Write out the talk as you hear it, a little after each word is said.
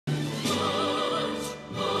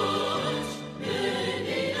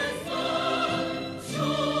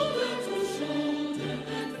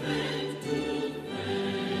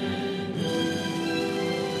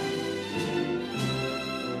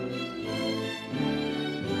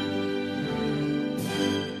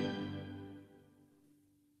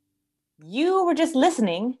were just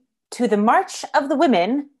listening to The March of the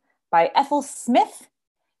Women by Ethel Smyth,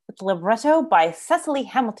 with libretto by Cecily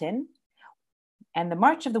Hamilton. And The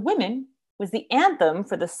March of the Women was the anthem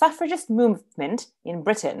for the suffragist movement in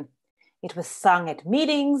Britain. It was sung at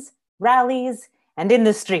meetings, rallies, and in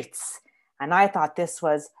the streets. And I thought this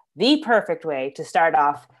was the perfect way to start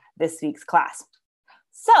off this week's class.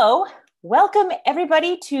 So, welcome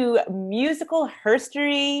everybody to Musical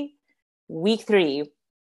Herstory Week 3.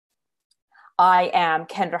 I am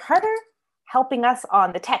Kendra Harder. Helping us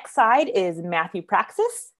on the tech side is Matthew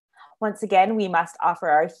Praxis. Once again, we must offer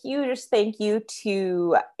our hugest thank you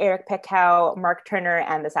to Eric Peckow, Mark Turner,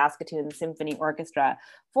 and the Saskatoon Symphony Orchestra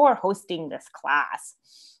for hosting this class.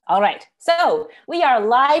 All right, so we are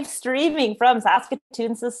live streaming from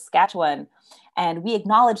Saskatoon, Saskatchewan, and we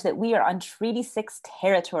acknowledge that we are on Treaty 6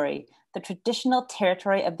 territory, the traditional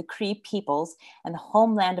territory of the Cree peoples and the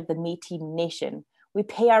homeland of the Métis Nation. We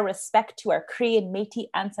pay our respect to our Cree and Métis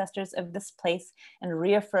ancestors of this place and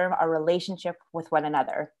reaffirm our relationship with one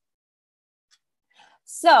another.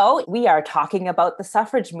 So we are talking about the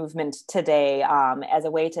suffrage movement today as a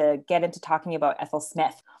way to get into talking about Ethel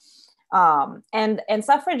Smyth. And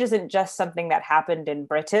suffrage isn't just something that happened in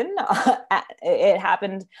Britain. It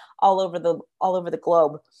happened all over the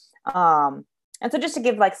globe. And so just to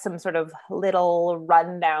give like some sort of little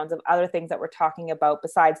rundowns of other things that we're talking about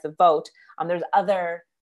besides the vote, there's other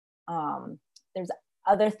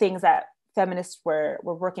things that feminists were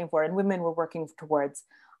working for and women were working towards.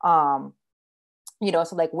 So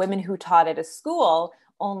like women who taught at a school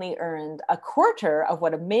only earned a quarter of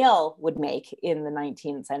what a male would make in the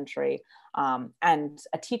 19th century. And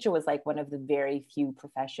a teacher was like one of the very few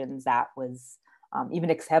professions that was even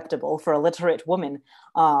acceptable for a literate woman.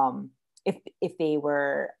 If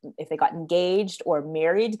they got engaged or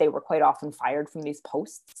married, they were quite often fired from these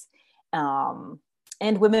posts. And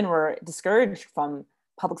women were discouraged from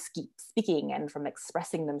public speaking and from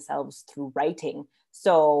expressing themselves through writing.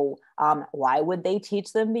 So why would they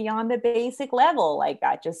teach them beyond the basic level? Like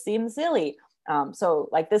that just seems silly. So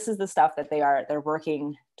like this is the stuff that they're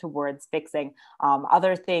working towards fixing.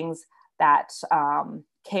 Other things that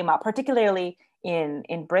came up, particularly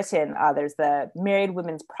in Britain, there's the Married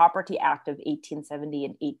Women's Property Act of 1870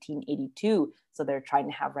 and 1882. So they're trying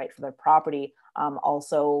to have right for their property,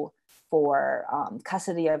 also for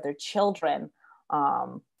custody of their children.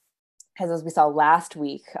 Because as we saw last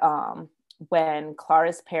week, when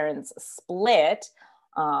Clara's parents split,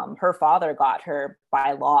 her father got her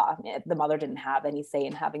by law. The mother didn't have any say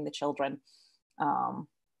in having the children.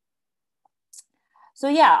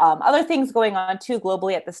 Other things going on too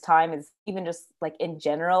globally at this time is even just like in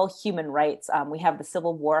general, human rights. We have the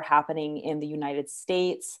Civil War happening in the United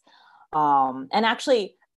States. And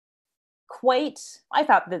actually I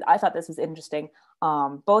thought this was interesting.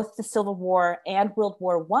 Both the Civil War and World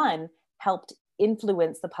War I helped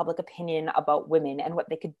influence the public opinion about women and what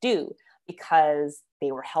they could do because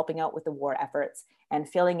they were helping out with the war efforts and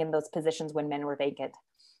filling in those positions when men were vacant.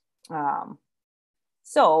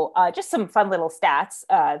 So just some fun little stats.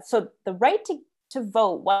 So the right to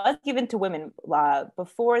vote was given to women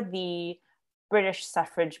before the British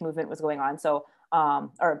suffrage movement was going on. So,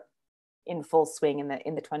 or in full swing in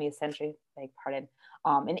the 20th century, beg pardon.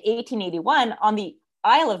 In 1881, on the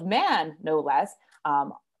Isle of Man, no less,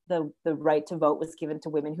 the right to vote was given to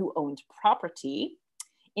women who owned property.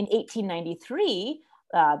 In 1893,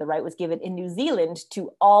 the right was given in New Zealand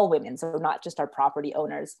to all women, so not just our property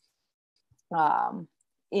owners.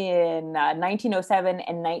 In 1907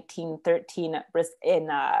 and 1913 in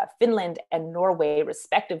Finland and Norway,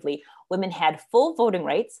 respectively, women had full voting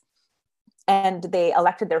rights and they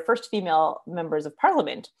elected their first female members of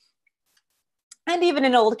parliament. And even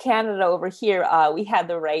in old Canada over here, we had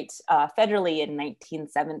the right federally in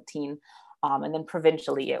 1917, and then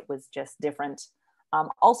provincially it was just different.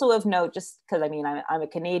 Also of note, just because I'm a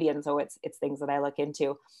Canadian, so it's things that I look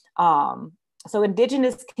into. So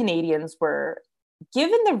Indigenous Canadians were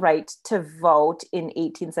given the right to vote in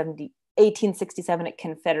 1867 at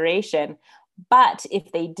Confederation, but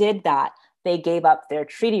if they did that, they gave up their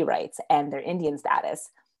treaty rights and their Indian status.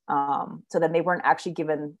 So then they weren't actually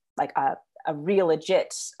given like a real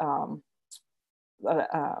legit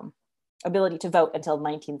ability to vote until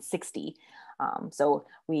 1960. So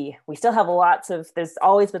we still have there's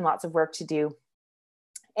always been lots of work to do.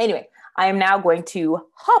 Anyway, I am now going to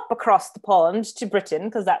hop across the pond to Britain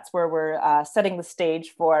because that's where we're setting the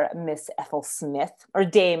stage for Miss Ethel Smyth, or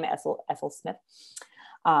Dame Ethel Smyth.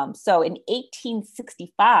 So in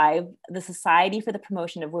 1865, the Society for the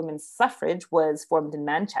Promotion of Women's Suffrage was formed in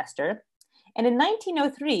Manchester. And in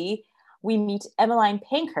 1903, we meet Emmeline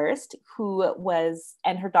Pankhurst,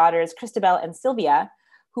 and her daughters Christabel and Sylvia,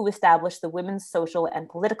 who established the Women's Social and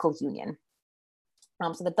Political Union.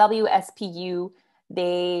 So the WSPU,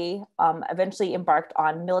 they eventually embarked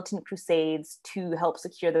on militant crusades to help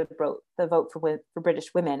secure the vote for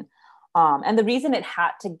British women. And the reason it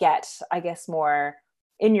had to get, I guess, more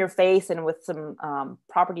in your face and with some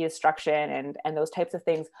property destruction and those types of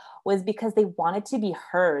things was because they wanted to be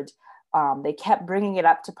heard. They kept bringing it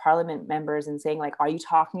up to Parliament members and saying, like, are you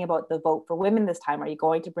talking about the vote for women this time? Are you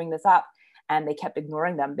going to bring this up? And they kept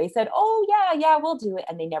ignoring them. They said, oh, yeah, we'll do it.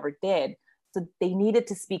 And they never did. So they needed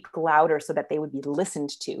to speak louder so that they would be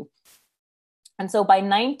listened to. And so by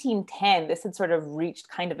 1910, this had sort of reached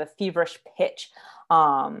kind of a feverish pitch.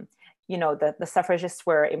 You know, the suffragists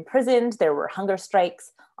were imprisoned, there were hunger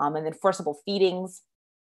strikes, and then forcible feedings.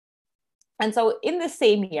 And so in the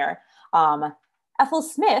same year, Ethel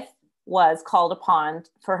Smyth was called upon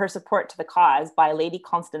for her support to the cause by Lady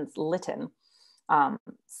Constance Lytton.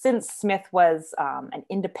 Since Smyth was an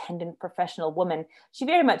independent professional woman,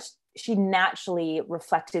 she naturally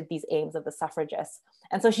reflected these aims of the suffragists.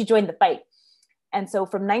 And so she joined the fight. And so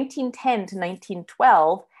from 1910 to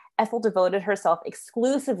 1912, Ethel devoted herself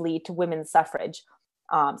exclusively to women's suffrage.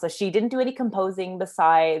 So she didn't do any composing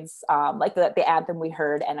besides like the anthem we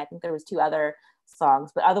heard, and I think there was 2 other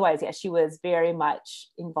songs, but otherwise, yeah, she was very much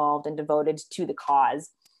involved and devoted to the cause.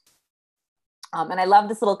 And I love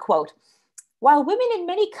this little quote. While women in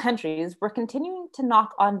many countries were continuing to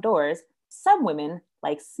knock on doors, some women,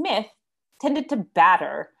 like Smyth, tended to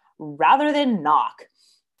batter rather than knock.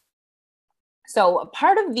 So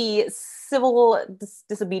part of the civil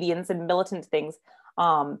disobedience and militant things,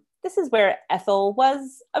 this is where Ethel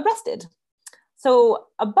was arrested. So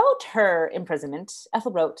about her imprisonment,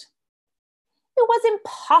 Ethel wrote, "It was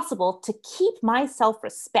impossible to keep my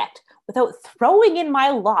self-respect without throwing in my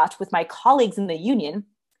lot with my colleagues in the Union.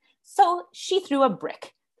 So she threw a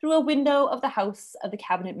brick through a window of the house of the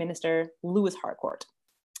cabinet minister, Lewis Harcourt.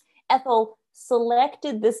 Ethel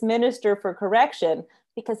selected this minister for correction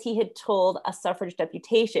because he had told a suffrage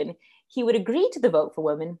deputation he would agree to the vote for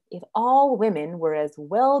women if all women were as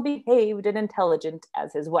well behaved and intelligent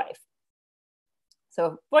as his wife."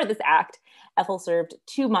 So for this act, Ethel served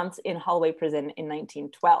 2 months in Holloway Prison in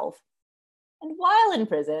 1912. And while in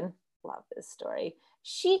prison, love this story,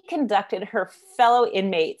 she conducted her fellow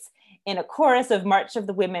inmates in a chorus of March of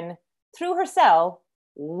the Women through her cell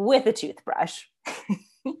with a toothbrush.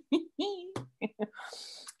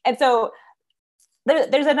 And so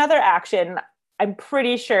there's another action. I'm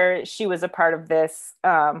pretty sure she was a part of this.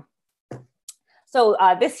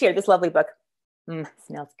 This lovely book,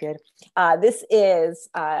 smells good. This is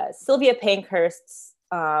Sylvia Pankhurst's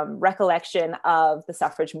recollection of the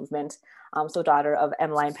suffrage movement. So daughter of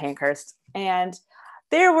Emmeline Pankhurst. And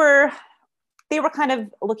they were kind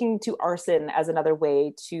of looking to arson as another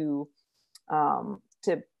way to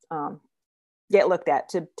get looked at,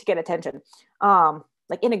 to get attention.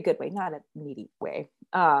 Like in a good way, not a needy way.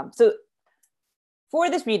 So for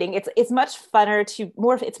this reading, it's much funner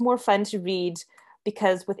it's more fun to read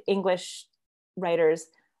because with English writers,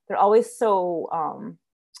 they're always so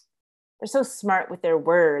they're so smart with their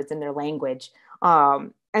words and their language.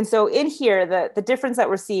 And so in here, the difference that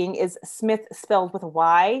we're seeing is Smyth spelled with a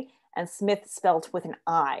Y and Smyth spelled with an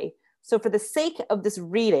I. So for the sake of this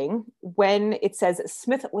reading, when it says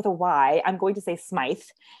Smyth with a Y, I'm going to say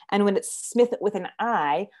Smyth. And when it's Smyth with an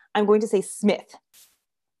I, I'm going to say Smith.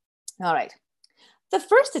 All right. The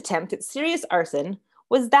first attempt at serious arson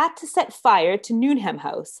was that to set fire to Newnham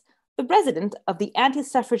House, the residence of the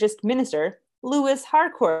anti-suffragist minister, Lewis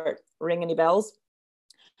Harcourt. Ring any bells?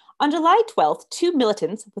 On July 12th, 2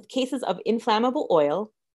 militants with cases of inflammable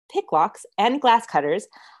oil, picklocks, and glass cutters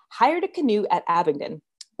hired a canoe at Abingdon.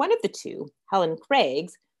 One of the 2, Helen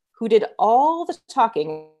Craigs, who did all the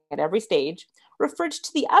talking at every stage, referred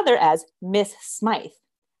to the other as Miss Smyth,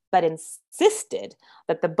 but insisted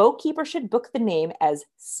that the boatkeeper should book the name as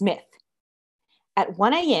Smith. At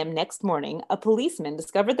 1 a.m. next morning, a policeman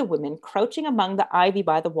discovered the women crouching among the ivy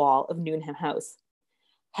by the wall of Newnham House.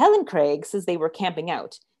 Helen Craig says they were camping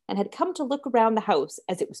out and had come to look around the house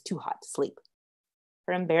as it was too hot to sleep.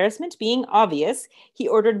 Her embarrassment being obvious, he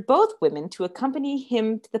ordered both women to accompany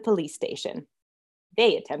him to the police station.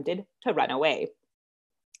 They attempted to run away.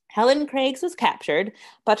 Helen Craigs was captured,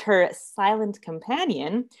 but her silent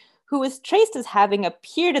companion, who was traced as having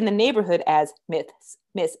appeared in the neighborhood as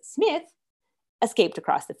Miss Smith, escaped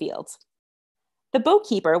across the fields. The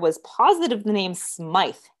boatkeeper was positive the name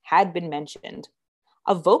Smyth had been mentioned.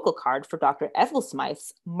 A vocal card for Dr. Ethel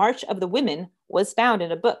Smyth's March of the Women was found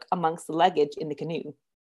in a book amongst the luggage in the canoe.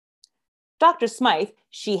 Dr. Smyth,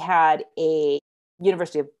 she had a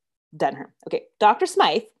University of Dunham. Okay, Dr.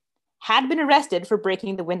 Smyth had been arrested for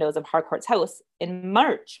breaking the windows of Harcourt's house in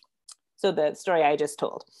March. So the story I just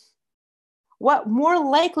told. What more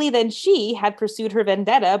likely than she had pursued her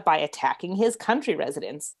vendetta by attacking his country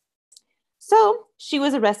residence? So she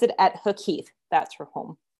was arrested at Hook Heath, that's her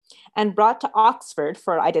home, and brought to Oxford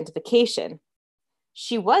for identification.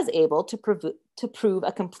 She was able to prove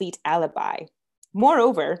a complete alibi.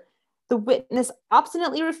 Moreover, the witness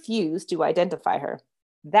obstinately refused to identify her.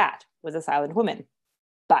 That was a silent woman.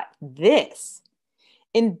 But this,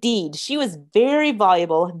 indeed, she was very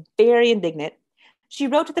voluble, very indignant. She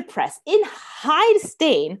wrote to the press in high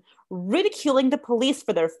disdain, ridiculing the police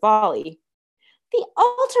for their folly. The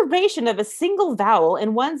alteration of a single vowel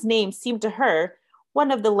in one's name seemed to her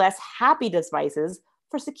one of the less happy devices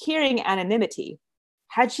for securing anonymity.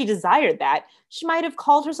 Had she desired that, she might have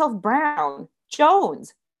called herself Brown,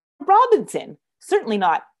 Jones, Robinson, certainly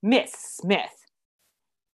not Miss Smith.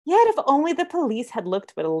 Yet if only the police had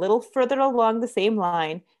looked but a little further along the same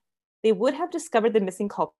line, they would have discovered the missing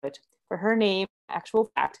culprit, for her name,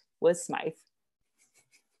 actual fact, was Smyth.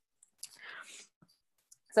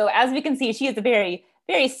 So as we can see, she is a very,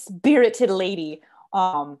 very spirited lady.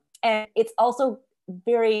 And it's also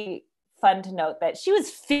very fun to note that she was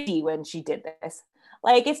 50 when she did this.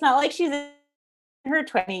 Like, it's not like she's in her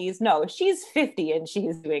 20s. No, she's 50 and she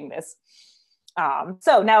is doing this.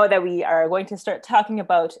 So now that we are going to start talking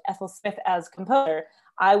about Ethel Smyth as composer,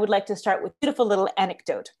 I would like to start with a beautiful little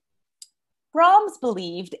anecdote. Brahms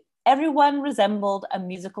believed everyone resembled a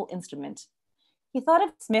musical instrument. He thought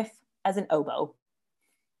of Smyth as an oboe.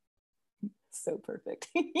 So perfect.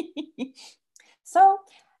 So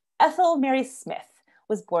Ethel Mary Smyth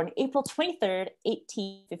was born April 23rd,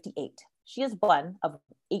 1858. She is one of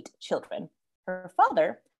 8 children. Her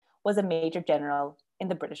father was a major general in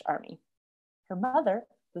the British Army. Her mother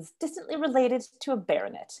was distantly related to a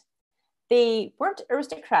baronet. They weren't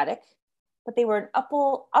aristocratic, but they were an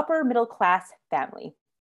upper middle class family.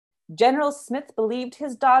 General Smyth believed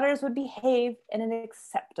his daughters would behave in an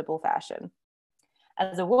acceptable fashion.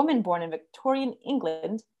 As a woman born in Victorian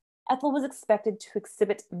England, Ethel was expected to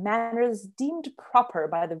exhibit manners deemed proper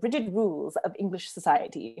by the rigid rules of English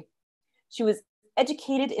society. She was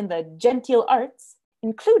educated in the genteel arts,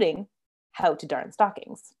 including how to darn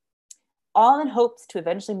stockings, all in hopes to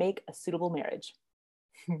eventually make a suitable marriage.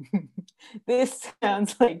 This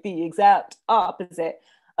sounds like the exact opposite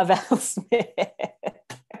of Ethel Smyth.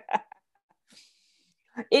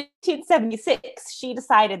 In 1876, she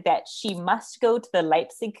decided that she must go to the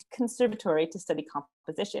Leipzig Conservatory to study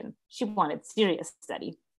composition. She wanted serious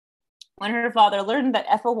study. When her father learned that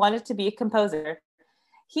Ethel wanted to be a composer,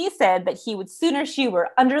 he said that he would sooner she were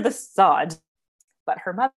under the sod, but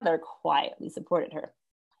her mother quietly supported her.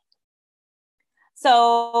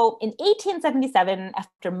 So in 1877,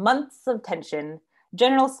 after months of tension,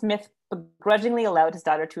 General Smyth begrudgingly allowed his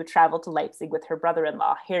daughter to travel to Leipzig with her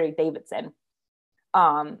brother-in-law, Harry Davidson.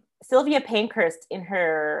 Sylvia Pankhurst in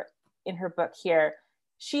her book here,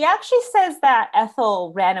 she actually says that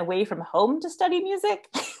Ethel ran away from home to study music,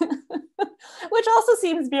 which also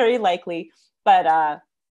seems very likely. But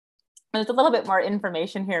there's a little bit more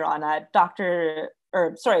information here on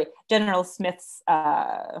General Smith's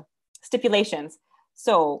stipulations.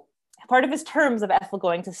 So part of his terms of Ethel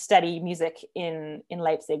going to study music in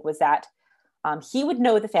Leipzig was that he would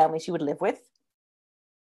know the family she would live with,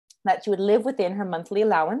 that she would live within her monthly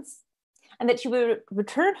allowance, and that she would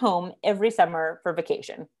return home every summer for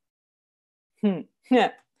vacation. So,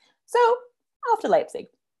 off to Leipzig.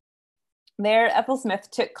 There, Ethel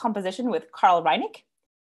Smyth took composition with Carl Reineck,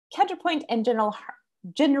 counterpoint and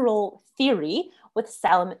general theory with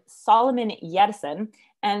Solomon Yadison,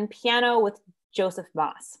 and piano with Joseph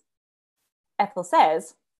Maas. Ethel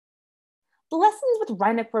says, the lessons with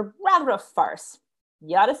Reineck were rather a farce.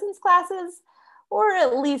 Yadison's classes were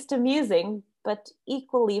at least amusing, but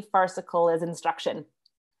equally farcical as instruction.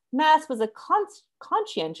 Maas was a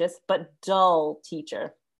conscientious but dull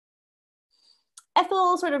teacher.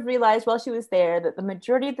 Ethel sort of realized while she was there that the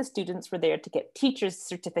majority of the students were there to get teacher's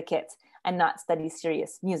certificates and not study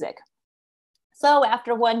serious music. So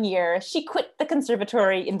after 1 year, she quit the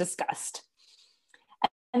conservatory in disgust.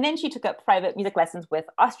 And then she took up private music lessons with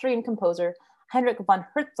Austrian composer Heinrich von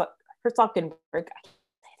Herzogenberg,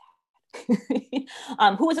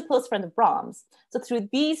 who was a close friend of Brahms. So through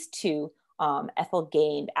these two, Ethel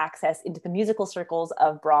gained access into the musical circles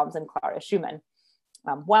of Brahms and Clara Schumann.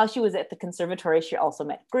 While she was at the conservatory, she also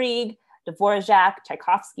met Grieg, Dvorak,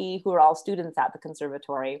 Tchaikovsky, who were all students at the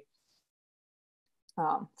conservatory.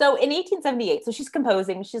 So in 1878, so she's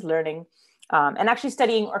composing, she's learning, and actually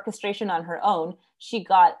studying orchestration on her own. She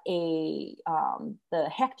got the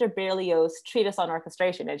Hector Berlioz Treatise on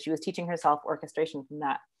Orchestration, and she was teaching herself orchestration from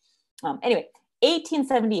that. Anyway,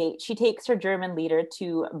 1878, she takes her German leader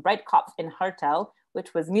to Breitkopf in Hertel,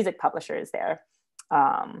 which was music publishers there.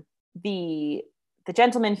 The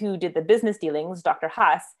gentleman who did the business dealings, Dr.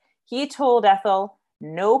 Haas, he told Ethel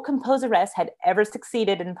no composeress had ever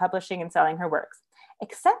succeeded in publishing and selling her works,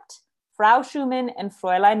 except Frau Schumann and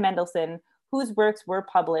Fräulein Mendelssohn, whose works were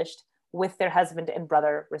published with their husband and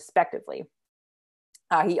brother, respectively.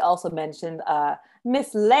 He also mentioned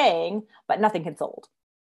Miss Lang, but nothing had sold.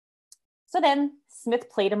 So then Smyth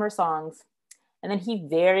played him her songs, and then he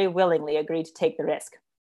very willingly agreed to take the risk.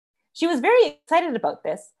 She was very excited about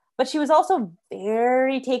this, but she was also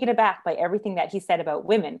very taken aback by everything that he said about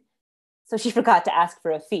women. So she forgot to ask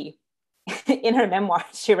for a fee. In her memoir,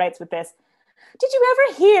 she writes with this, "Did you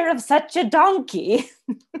ever hear of such a donkey?"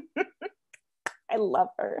 I love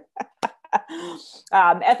her.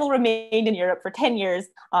 Ethel remained in Europe for 10 years,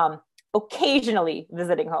 occasionally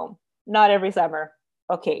visiting home. Not every summer,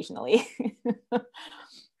 occasionally.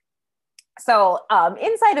 So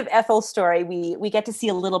inside of Ethel's story, we get to see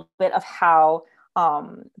a little bit of how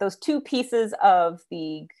those two pieces of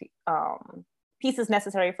the pieces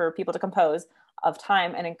necessary for people to compose of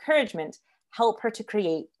time and encouragement help her to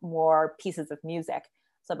create more pieces of music.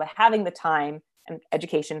 So by having the time and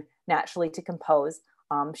education naturally to compose,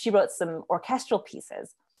 she wrote some orchestral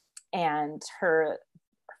pieces, and her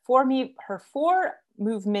four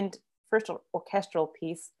movement first orchestral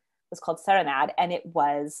piece was called Serenade, and it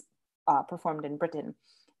was performed in Britain.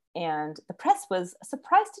 And the press was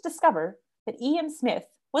surprised to discover that E.M. Smyth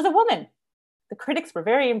was a woman. The critics were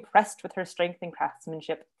very impressed with her strength and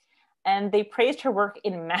craftsmanship, and they praised her work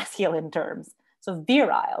in masculine terms, so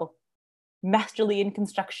virile, masterly in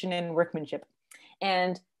construction and workmanship,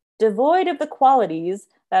 and devoid of the qualities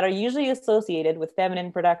that are usually associated with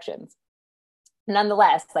feminine productions.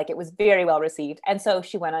 Nonetheless, it was very well received, and so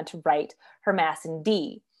she went on to write her Mass in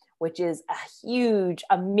D, which is a huge,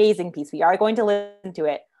 amazing piece. We are going to listen to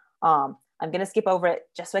it. I'm going to skip over it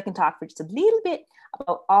just so I can talk for just a little bit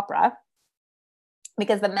about opera,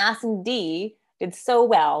 because the Mass in D did so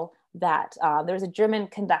well that there was a German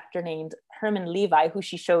conductor named Hermann Levi who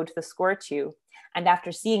she showed the score to. And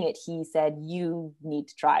after seeing it, he said, "You need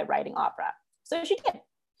to try writing opera." So she did.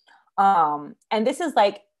 And this is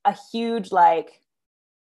a huge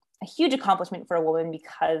accomplishment for a woman,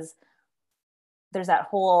 because there's that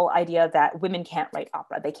whole idea that women can't write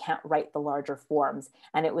opera. They can't write the larger forms.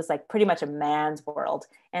 And it was pretty much a man's world.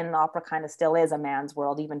 And opera kind of still is a man's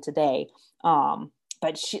world even today.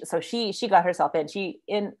 But she got herself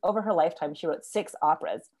in. Over her lifetime, she wrote 6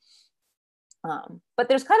 operas. But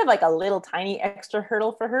there's kind of a little tiny extra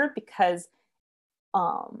hurdle for her, because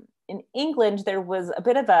in England, there was a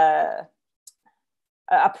bit of a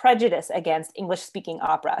prejudice against English-speaking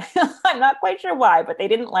opera. I'm not quite sure why, but they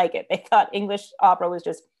didn't like it. They thought English opera was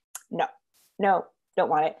just, no, don't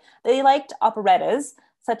want it. They liked operettas,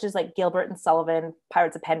 such as Gilbert and Sullivan,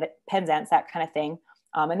 Pirates of Penzance, that kind of thing.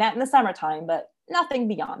 And that in the summertime, but nothing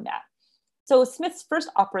beyond that. So Smyth's first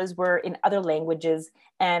operas were in other languages,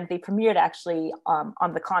 and they premiered actually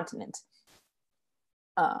on the continent.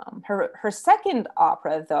 Her second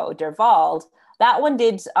opera, though, Der Wald, that one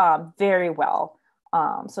did very well.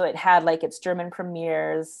 So it had its German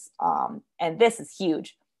premieres, and this is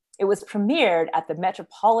huge. It was premiered at the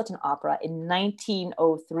Metropolitan Opera in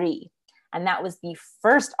 1903, and that was the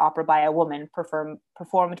first opera by a woman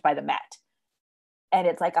performed by the Met. And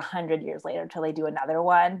it's 100 years later until they do another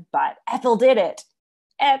one, but Ethel did it.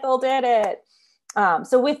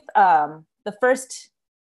 So with the first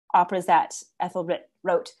operas that Ethel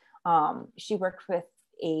wrote, she worked with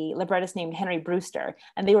a librettist named Henry Brewster,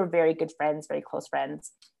 and they were very good friends, very close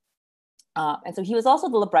friends. And so he was also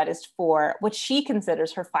the librettist for what she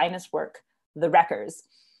considers her finest work, The Wreckers.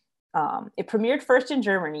 It premiered first in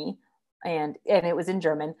Germany, and it was in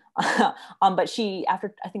German. But she,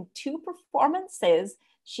 after I think 2 performances,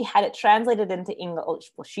 she had it translated into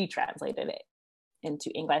English. Well, she translated it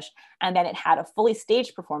into English, and then it had a fully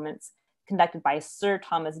staged performance conducted by Sir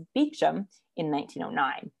Thomas Beecham in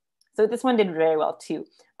 1909. So this one did very well too.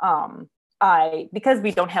 Because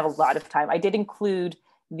we don't have a lot of time, I did include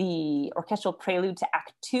the orchestral prelude to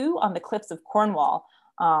Act 2 on the Cliffs of Cornwall.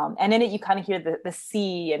 And in it, you kind of hear the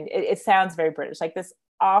sea, and it sounds very British. This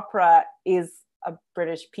opera is a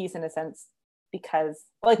British piece in a sense, because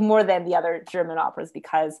more than the other German operas,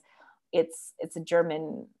 because it's a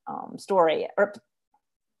German story, or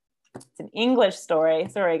it's an English story.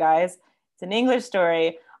 Sorry, guys. It's an English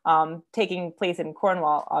story taking place in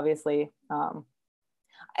Cornwall, obviously.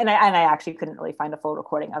 And I actually couldn't really find a full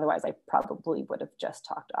recording. Otherwise, I probably would have just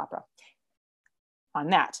talked opera on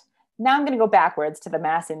that. Now I'm going to go backwards to the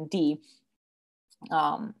Mass in D.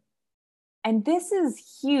 And this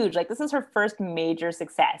is huge. Like, this is her first major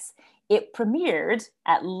success. It premiered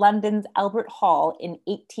at London's Albert Hall in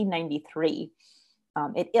 1893.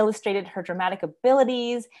 It illustrated her dramatic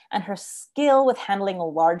abilities and her skill with handling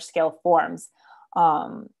large-scale forms.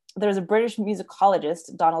 There's a British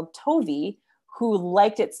musicologist, Donald Tovey, who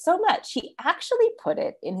liked it so much, he actually put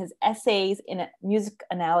it in his essays in music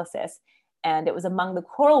analysis, and it was among the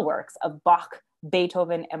choral works of Bach,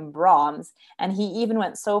 Beethoven, and Brahms. And he even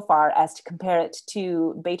went so far as to compare it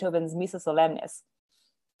to Beethoven's Missa Solemnis.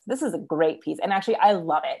 This is a great piece, and actually I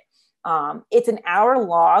love it. It's an hour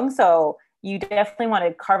long, so you definitely want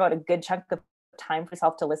to carve out a good chunk of time for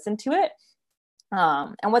yourself to listen to it.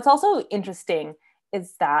 And what's also interesting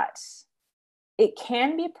is that it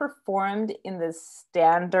can be performed in the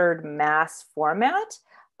standard Mass format,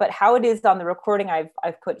 but how it is on the recording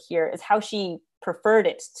I've put here is how she preferred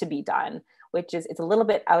it to be done, which is, it's a little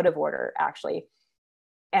bit out of order, actually.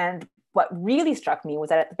 And what really struck me was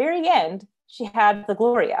that at the very end, she had the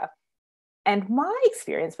Gloria. And my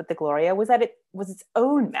experience with the Gloria was that it was its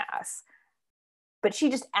own Mass, but she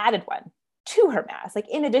just added one to her Mass, like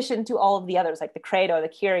in addition to all of the others, like the Credo, the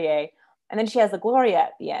Kyrie, and then she has the Gloria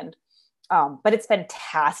at the end. But it's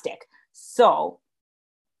fantastic. So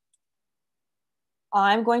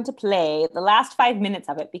I'm going to play the last 5 minutes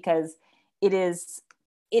of it because it is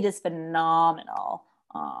phenomenal.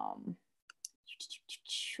 Let's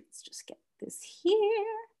just get this here.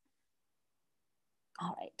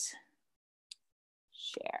 All right,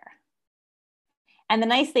 share. And the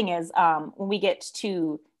nice thing is when we get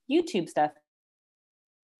to YouTube stuff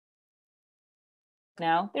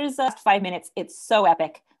now, there's 5 minutes. It's so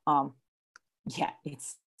epic. Yeah,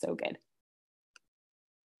 it's so good.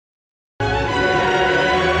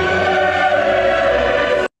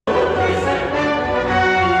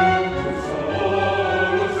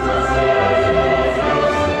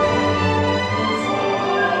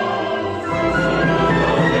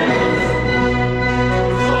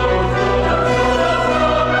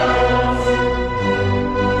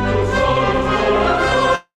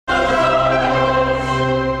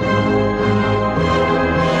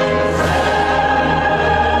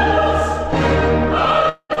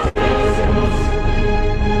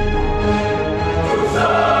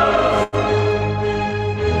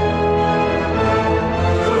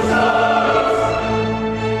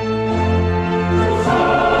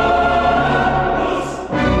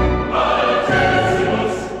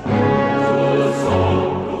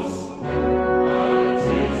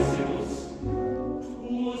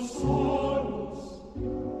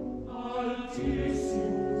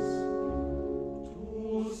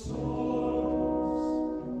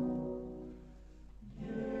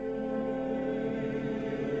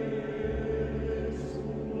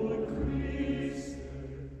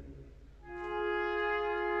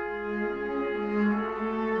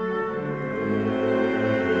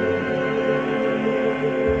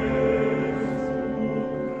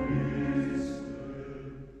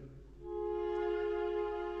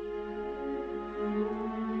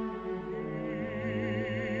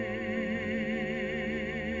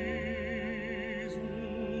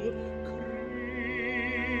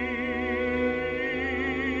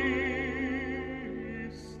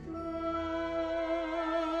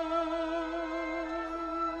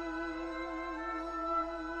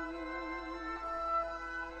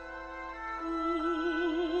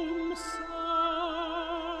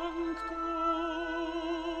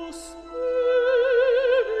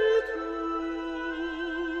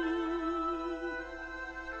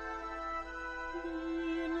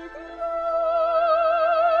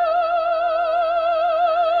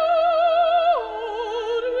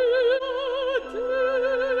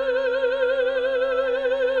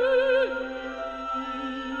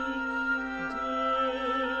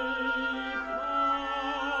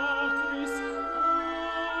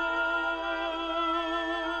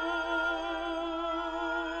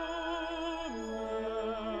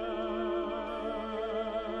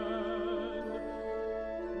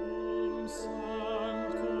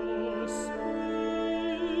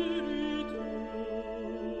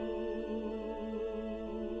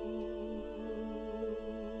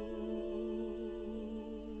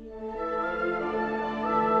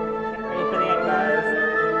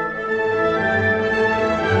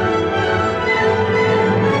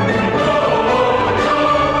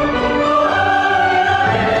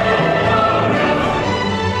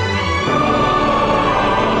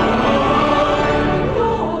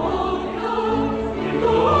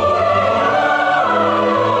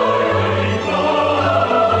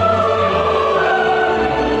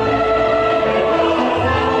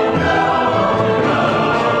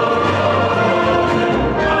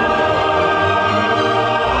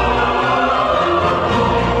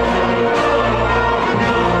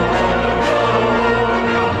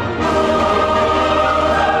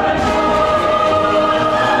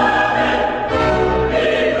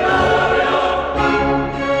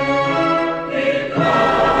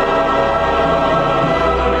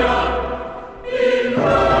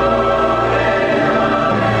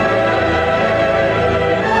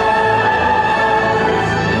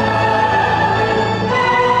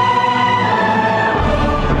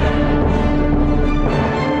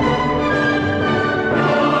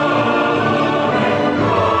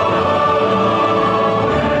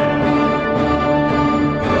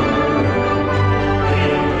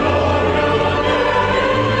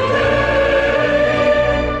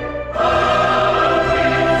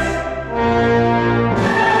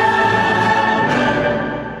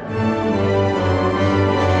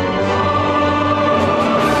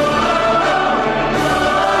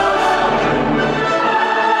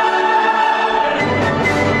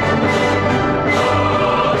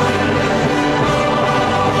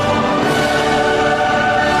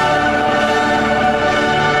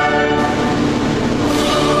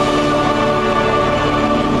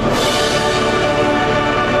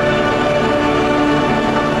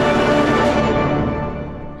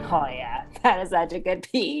 That is such a good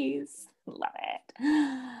piece. Love it.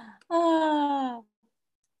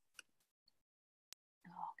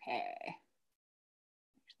 Okay.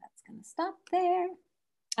 That's going to stop there.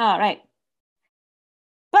 All right.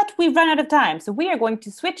 But we've run out of time, so we are going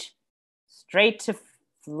to switch straight to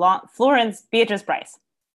Florence Beatrice Price.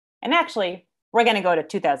 And actually, we're going to go to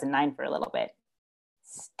 2009 for a little bit.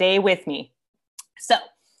 Stay with me. So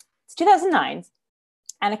it's 2009,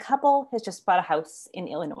 and a couple has just bought a house in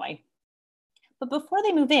Illinois. But before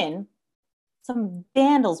they move in, some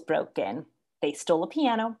vandals broke in. They stole a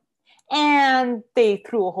piano, and they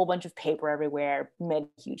threw a whole bunch of paper everywhere, made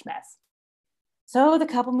a huge mess. So the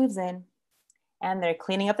couple moves in, and they're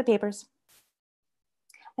cleaning up the papers.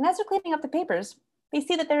 And as they're cleaning up the papers, they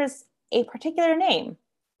see that there's a particular name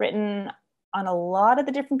written on a lot of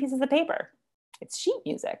the different pieces of paper. It's sheet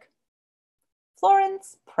music.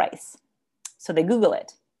 Florence Price. So they Google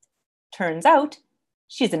it. Turns out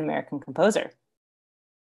she's an American composer.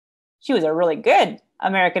 She was a really good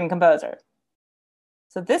American composer.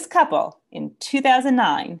 So this couple in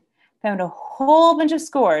 2009 found a whole bunch of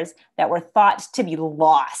scores that were thought to be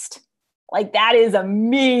lost. Like, that is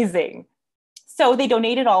amazing. So they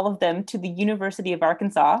donated all of them to the University of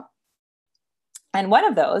Arkansas. And one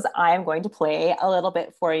of those I'm going to play a little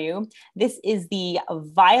bit for you. This is the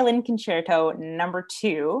Violin Concerto No.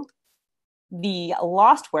 2, the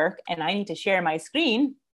lost work, and I need to share my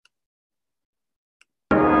screen.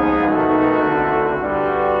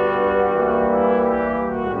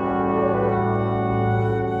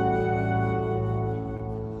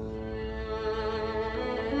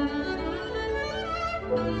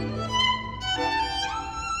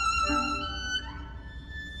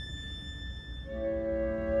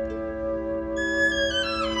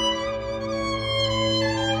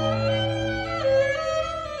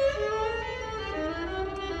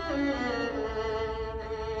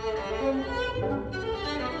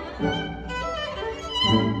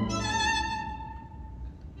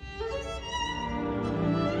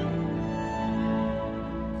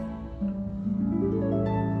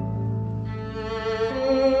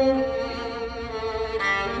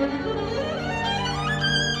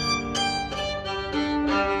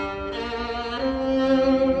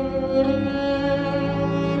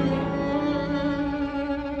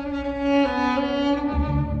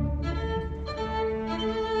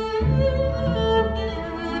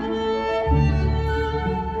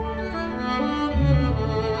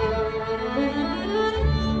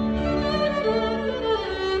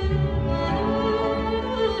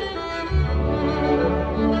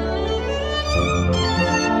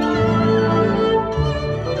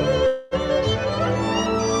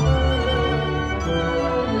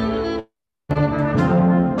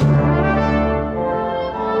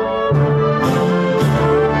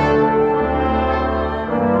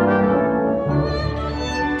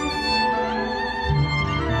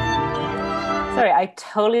 Sorry, I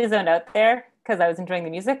totally zoned out there because I was enjoying the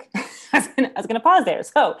music. I was going to pause there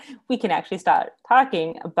so we can actually start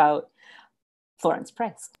talking about Florence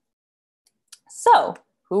Price. So,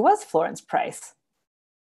 who was Florence Price?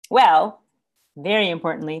 Well, very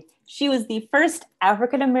importantly, she was the first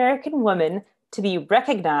African-American woman to be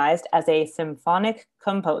recognized as a symphonic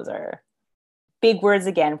composer. Big words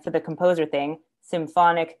again for the composer thing,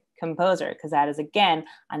 symphonic composer, because that is, again,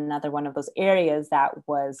 another one of those areas that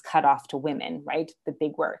was cut off to women, right? The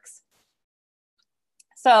big works.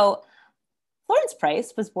 So Florence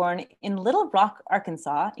Price was born in Little Rock,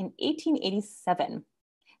 Arkansas in 1887.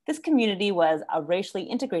 This community was a racially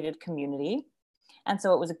integrated community, and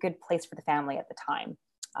so it was a good place for the family at the time.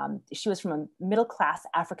 She was from a middle-class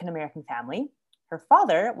African-American family. Her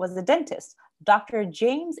father was a dentist, Dr.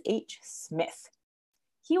 James H. Smyth.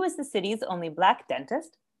 He was the city's only Black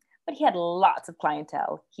dentist, but he had lots of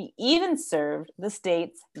clientele. He even served the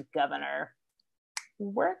state's governor.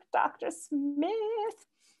 Work, Dr. Smyth.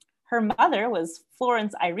 Her mother was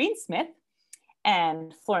Florence Irene Smyth,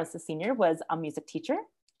 and Florence the Senior was a music teacher.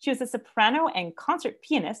 She was a soprano and concert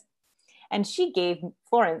pianist, and she gave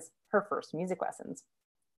Florence her first music lessons.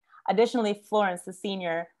 Additionally, Florence the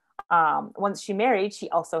Senior, once she married, she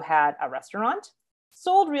also had a restaurant,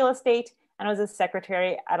 sold real estate, and was a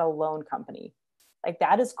secretary at a loan company. Like,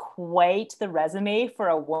 that is quite the resume for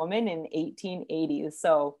a woman in 1880s.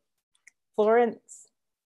 So Florence,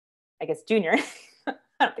 I guess, Junior, I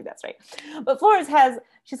don't think that's right. But Florence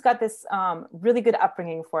she's got this really good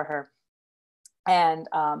upbringing for her. And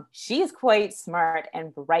she's quite smart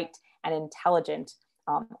and bright and intelligent.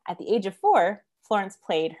 At the age of 4, Florence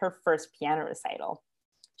played her first piano recital.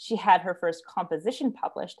 She had her first composition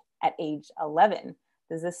published at age 11.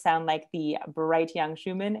 Does this sound like the bright young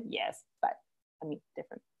Schumann? Yes, but I mean,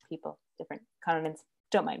 different people, different continents.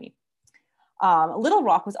 Don't mind me. Little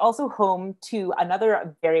Rock was also home to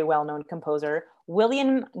another very well-known composer,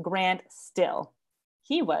 William Grant Still.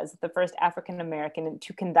 He was the first African-American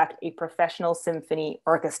to conduct a professional symphony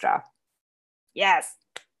orchestra. Yes.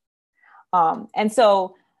 And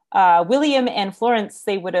so William and Florence,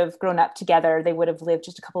 they would have grown up together. They would have lived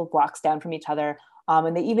just a couple of blocks down from each other.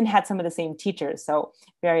 And they even had some of the same teachers. So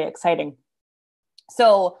very exciting.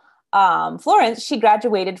 So Florence, she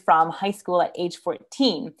graduated from high school at age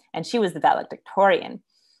 14, and she was the valedictorian.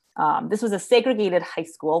 This was a segregated high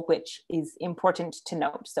school, which is important to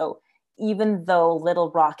note. So even though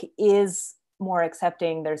Little Rock is more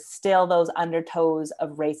accepting, there's still those undertows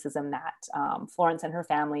of racism that Florence and her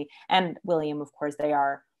family, and William, of course, they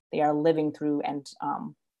are living through, and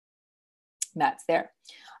that's there.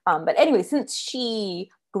 But anyway, since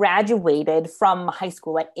she graduated from high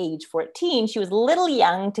school at age 14, she was a little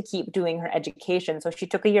young to keep doing her education, so she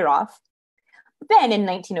took a year off. Then in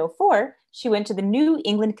 1904, she went to the New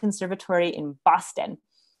England Conservatory in Boston.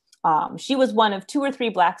 She was one of 2 or 3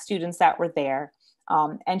 Black students that were there,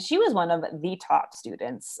 and she was one of the top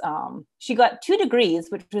students. She got 2 degrees,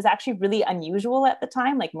 which was actually really unusual at the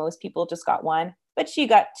time. Like, most people just got 1, but she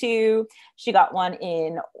got 2. She got 1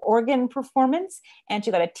 in organ performance, and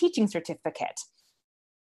she got a teaching certificate.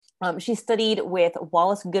 She studied with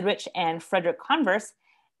Wallace Goodrich and Frederick Converse,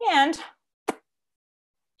 and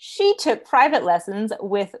she took private lessons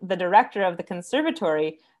with the director of the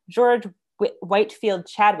conservatory, George Whitefield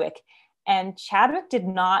Chadwick. And Chadwick did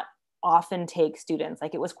not often take students.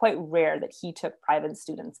 Like, it was quite rare that he took private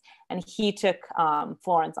students, and he took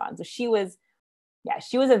Florence on. So she was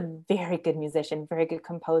a very good musician, very good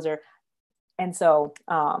composer. And so,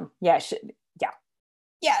 yes.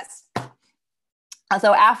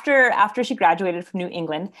 So after she graduated from New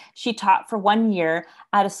England, she taught for 1 year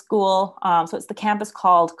at a school. So it's the campus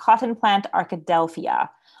called Cotton Plant Arkadelphia.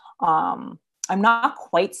 I'm not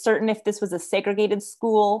quite certain if this was a segregated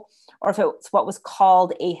school or if it's what was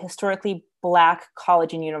called a historically Black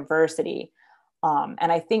college and university.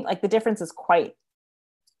 And I think, like, the difference is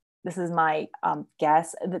this is my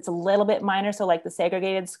guess, it's a little bit minor. So like the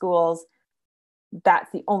segregated schools, that's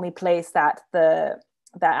the only place that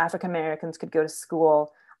African Americans could go to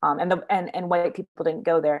school, and white people didn't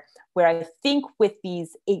go there. Where I think with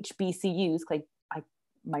these HBCUs, like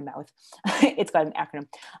my mouth, it's got an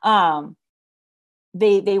acronym.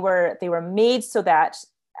 They were made so that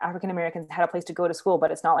African Americans had a place to go to school,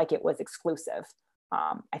 but it's not like it was exclusive.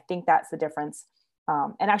 I think that's the difference,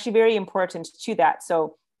 and actually very important to that.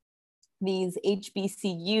 So these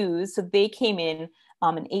HBCUs, so they came in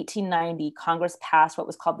 1890. Congress passed what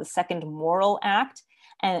was called the Second Morrill Act.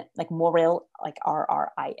 And like Morrill, like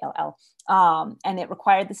RRILL. And it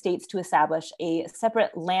required the states to establish a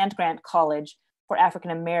separate land grant college for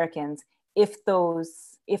African Americans if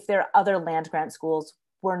their other land grant schools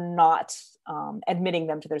were not admitting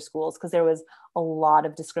them to their schools, because there was a lot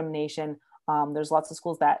of discrimination. There's lots of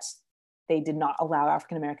schools that they did not allow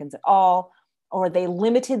African Americans at all, or they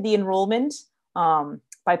limited the enrollment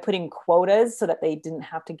by putting quotas so that they didn't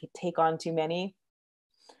have to take on too many.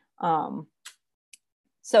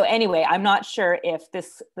 So anyway, I'm not sure if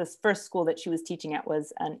this first school that she was teaching at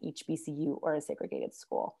was an HBCU or a segregated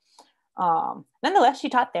school. Nonetheless, she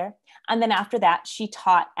taught there. And then after that, she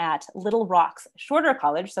taught at Little Rock's Shorter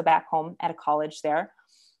College, so back home at a college there.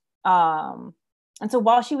 And so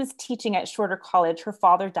while she was teaching at Shorter College, her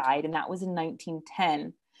father died, and that was in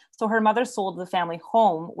 1910. So her mother sold the family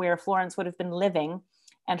home where Florence would have been living,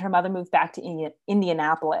 and her mother moved back to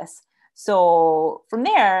Indianapolis. So from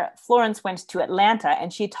there, Florence went to Atlanta,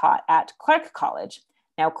 and she taught at Clark College.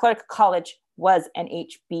 Now, Clark College was an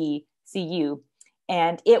HBCU,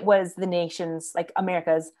 and it was the nation's, like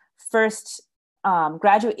America's, first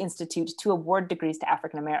graduate institute to award degrees to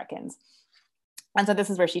African Americans. And so this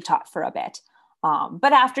is where she taught for a bit.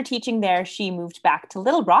 But after teaching there, she moved back to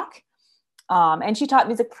Little Rock, and she taught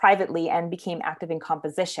music privately and became active in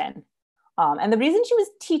composition. And the reason she was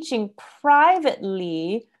teaching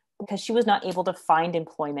privately, because she was not able to find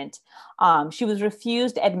employment. She was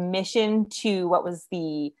refused admission to what was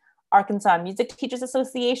the Arkansas Music Teachers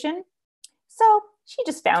Association. So she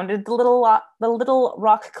just founded the Little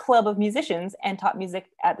Rock Club of Musicians and taught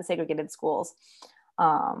music at the segregated schools.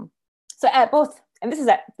 So at both, and this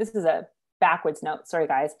is a backwards note. Sorry,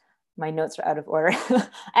 guys. My notes are out of order.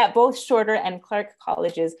 At both Shorter and Clark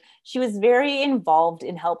colleges, she was very involved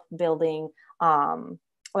in help building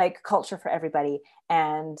like culture for everybody,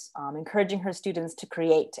 and encouraging her students to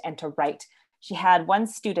create and to write. She had one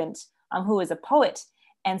student who was a poet,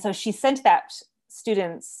 and so she sent that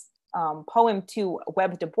student's poem to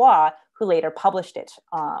Webb Du Bois, who later published it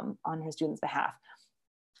on her students' behalf.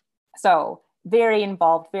 So very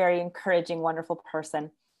involved, very encouraging, wonderful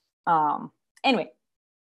person. Anyway,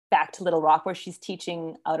 back to Little Rock, where she's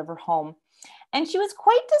teaching out of her home. And she was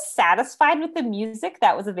quite dissatisfied with the music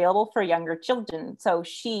that was available for younger children. So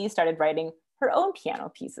she started writing her own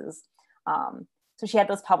piano pieces. So she had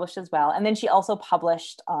those published as well. And then she also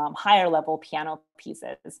published higher level piano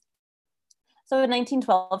pieces. So in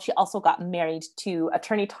 1912, she also got married to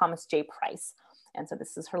attorney Thomas J. Price. And so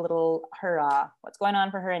this is her what's going on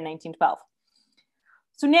for her in 1912.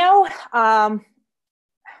 So now,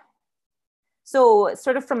 so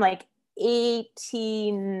sort of from like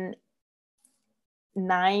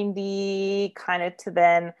 1890 kind of to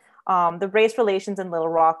then, the race relations in Little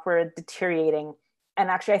Rock were deteriorating. And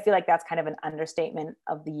actually, I feel like that's kind of an understatement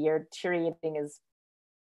of the year. Deteriorating is,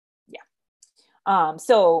 yeah.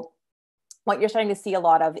 So what you're starting to see a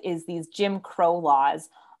lot of is these Jim Crow laws.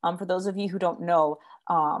 For those of you who don't know,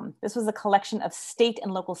 this was a collection of state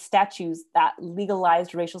and local statutes that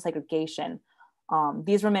legalized racial segregation.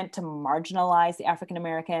 These were meant to marginalize the African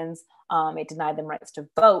Americans. It denied them rights to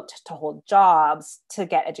vote, to hold jobs, to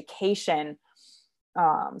get education.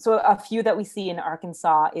 So a few that we see in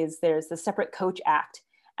Arkansas is there's the Separate Coach Act,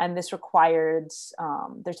 and this required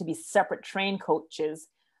there to be separate train coaches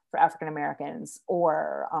for African Americans.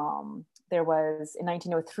 Or there was in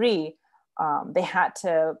 1903,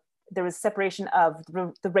 there was separation of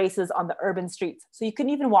the races on the urban streets. So you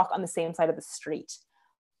couldn't even walk on the same side of the street.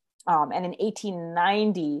 And in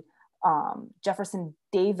 1890, Jefferson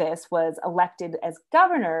Davis was elected as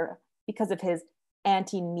governor because of his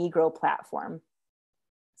anti-Negro platform.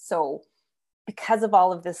 So because of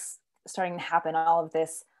all of this starting to happen, all of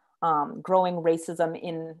this growing racism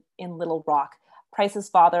in Little Rock, Price's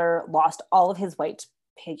father lost all of his white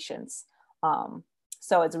patients.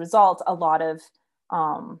 So as a result, a lot of,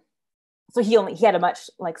 so he had a much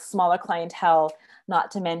like smaller clientele, not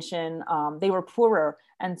to mention they were poorer.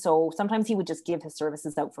 And so sometimes he would just give his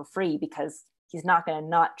services out for free because he's not going to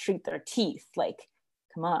not treat their teeth. Like,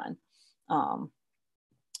 come on.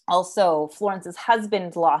 Also, Florence's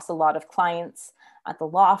husband lost a lot of clients at the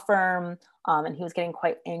law firm, and he was getting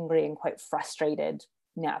quite angry and quite frustrated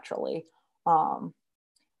naturally.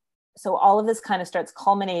 So all of this kind of starts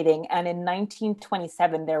culminating. And in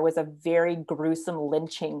 1927, there was a very gruesome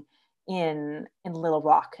lynching in Little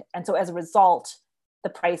Rock. And so as a result, the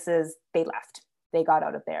Prices, they left. They got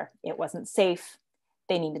out of there. It wasn't safe.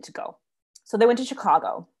 They needed to go. So they went to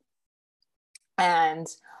Chicago. And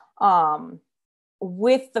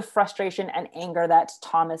with the frustration and anger that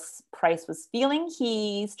Thomas Price was feeling,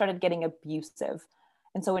 he started getting abusive.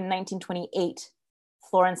 And so in 1928,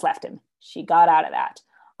 Florence left him. She got out of that.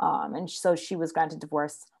 And so she was granted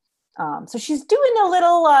divorce. So she's doing a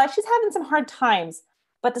little, she's having some hard times.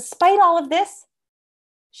 But despite all of this,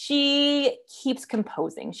 she keeps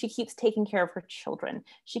composing. She keeps taking care of her children.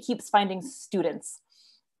 She keeps finding students.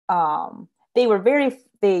 They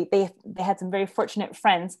had some very fortunate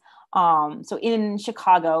friends. So in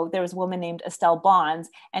Chicago, there was a woman named Estelle Bonds,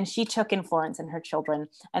 and she took in Florence and her children,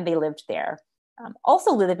 and they lived there.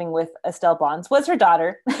 Also living with Estelle Bonds was her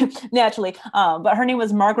daughter, naturally, but her name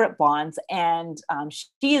was Margaret Bonds, and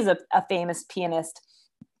she is a famous pianist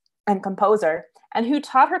and composer, and who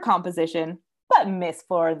taught her composition, but Miss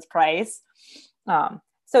Florence Price.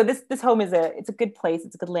 So this home it's a good place.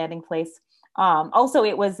 It's a good landing place. Also,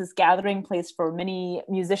 it was this gathering place for many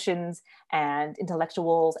musicians and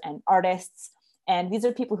intellectuals and artists. And these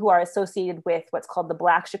are people who are associated with what's called the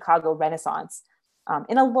Black Chicago Renaissance.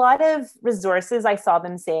 In a lot of resources, I saw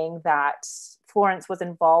them saying that Florence was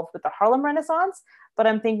involved with the Harlem Renaissance, but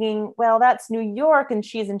I'm thinking, well, that's New York and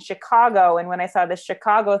she's in Chicago. And when I saw this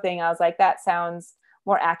Chicago thing, I was like, that sounds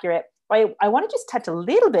more accurate. But I want to just touch a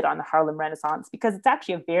little bit on the Harlem Renaissance because it's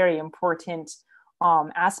actually a very important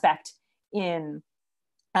aspect in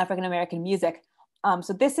African-American music.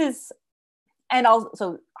 So this is, and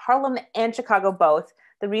also Harlem and Chicago both,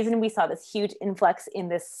 the reason we saw this huge influx in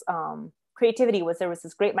this creativity was there was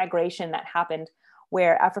this great migration that happened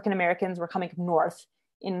where African-Americans were coming north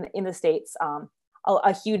in the States.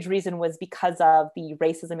 A huge reason was because of the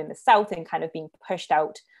racism in the South and kind of being pushed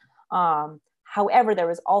out. However, there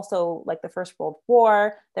was also like the First World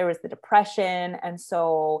War, there was the Depression. And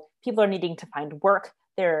so people are needing to find work.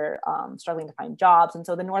 They're struggling to find jobs. And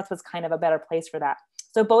so the North was kind of a better place for that.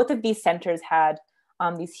 So both of these centers had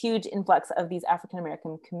these huge influx of these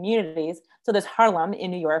African-American communities. So there's Harlem in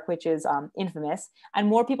New York, which is infamous. And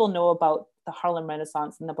more people know about the Harlem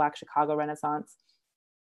Renaissance than the Black Chicago Renaissance.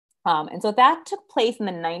 And so that took place in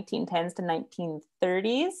the 1910s to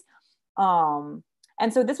 1930s.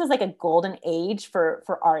 And so this was like a golden age for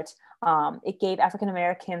art. It gave African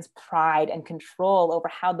Americans pride and control over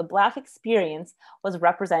how the Black experience was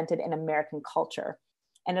represented in American culture.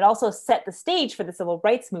 And it also set the stage for the civil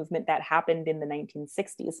rights movement that happened in the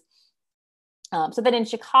 1960s. So then in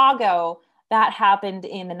Chicago, that happened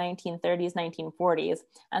in the 1930s, 1940s.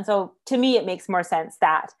 And so to me, it makes more sense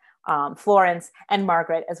that Florence and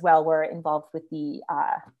Margaret as well were involved with the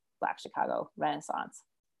Black Chicago Renaissance.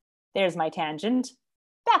 There's my tangent.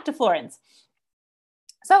 Back to Florence.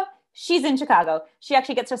 So she's in Chicago. She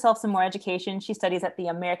actually gets herself some more education. She studies at the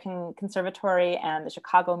American Conservatory and the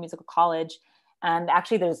Chicago Musical College. And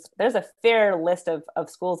actually there's a fair list of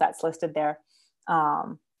schools that's listed there.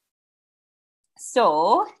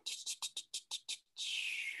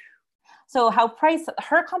 So how Price,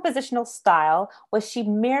 her compositional style was she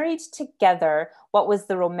married together what was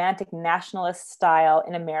the romantic nationalist style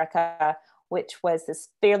in America, which was this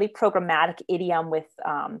fairly programmatic idiom with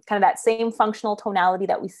kind of that same functional tonality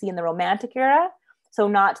that we see in the Romantic era. So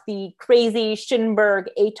not the crazy Schoenberg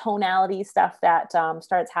atonality stuff that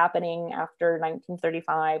starts happening after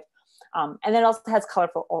 1935. And then it also has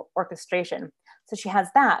colorful orchestration. So she has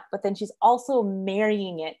that, but then she's also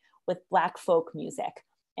marrying it with Black folk music.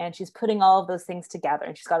 And she's putting all of those things together.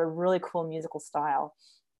 And she's got a really cool musical style.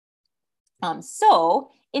 So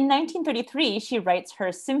in 1933, she writes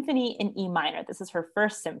her symphony in E minor. This is her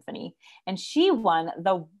first symphony. And she won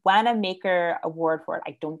the Wanamaker Award for it.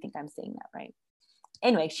 I don't think I'm saying that right.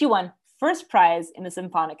 Anyway, she won first prize in the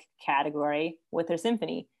symphonic category with her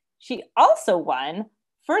symphony. She also won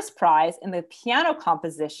first prize in the piano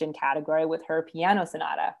composition category with her piano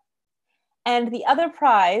sonata. And the other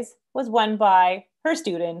prize was won by her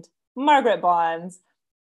student, Margaret Bonds.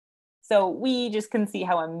 So we just can see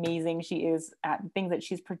how amazing she is at things that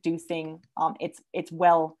she's producing. It's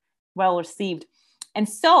well received. And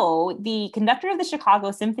so the conductor of the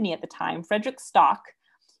Chicago Symphony at the time, Frederick Stock,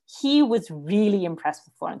 he was really impressed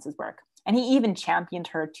with Florence's work. And he even championed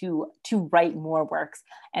her to write more works.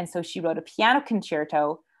 And so she wrote a piano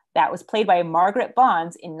concerto that was played by Margaret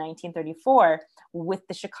Bonds in 1934 with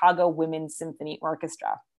the Chicago Women's Symphony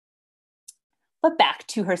Orchestra. But back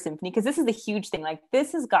to her symphony, because this is a huge thing. Like,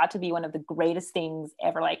 this has got to be one of the greatest things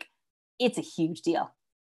ever. Like, it's a huge deal.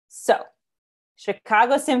 So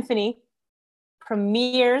Chicago Symphony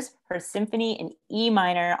premieres her symphony in E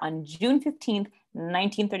minor on June 15th,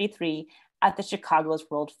 1933 at the Chicago's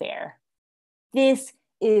World Fair. This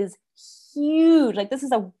is huge. Like, this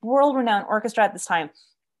is a world-renowned orchestra at this time.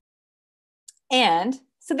 And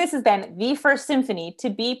so this has been the first symphony to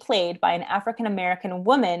be played by an African-American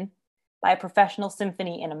woman by a professional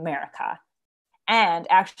symphony in America. And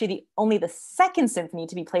actually only the second symphony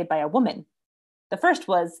to be played by a woman. The first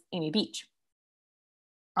was Amy Beach.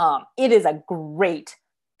 It is a great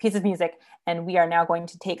piece of music, and we are now going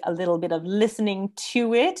to take a little bit of listening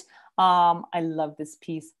to it. I love this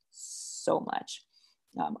piece so much.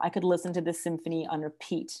 I could listen to this symphony on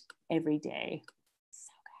repeat every day.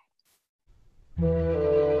 So good.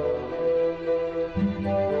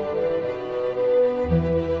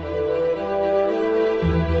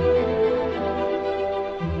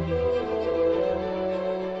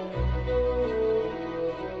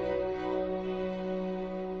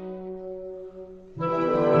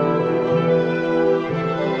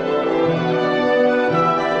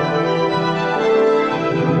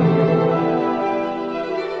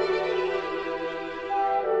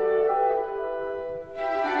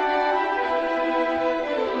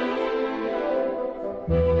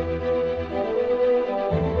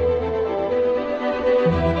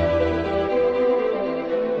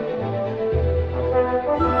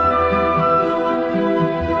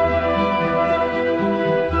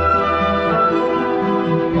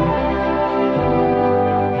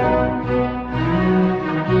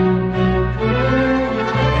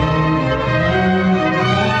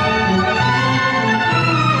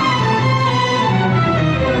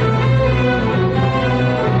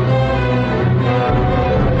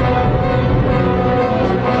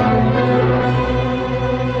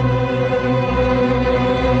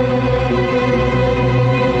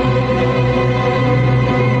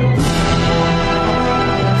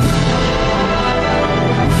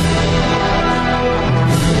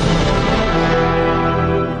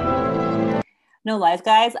 No lies,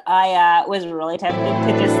 guys. I was really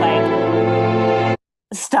tempted to just like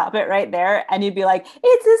stop it right there, and you'd be like,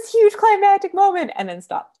 it's this huge climactic moment, and then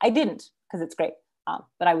stop. I didn't, because it's great,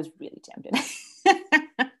 but I was really tempted.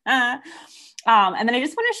 And then I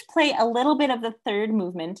just want to play a little bit of the third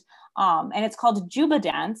movement, and it's called Juba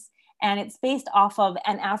Dance, and it's based off of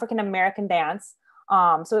an African-American dance.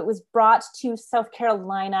 So it was brought to South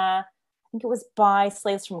Carolina, I think it was by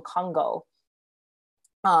slaves from Congo.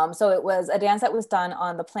 So it was a dance that was done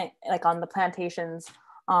on the on the plantations,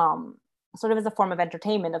 sort of as a form of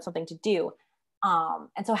entertainment, of something to do.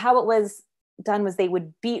 And so how it was done was they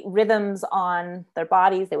would beat rhythms on their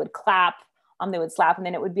bodies, they would clap, they would slap, and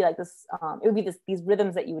then it would be like this, it would be these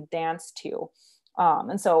rhythms that you would dance to.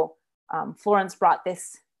 And so Florence brought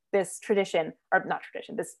this tradition, or not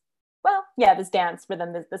tradition, this, well, yeah, this dance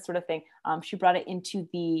rhythm, this sort of thing. She brought it into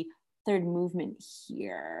the third movement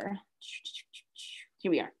here.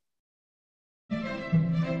 Here we are.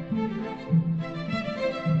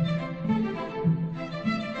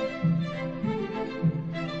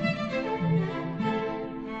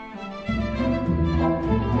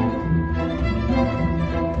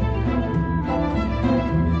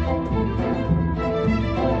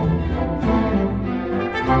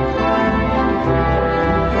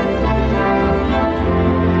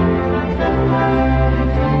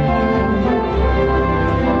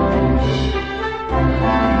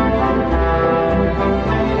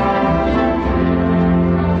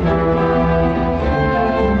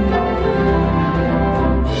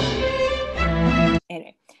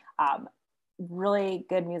 Anyway, really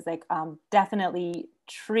good music. Definitely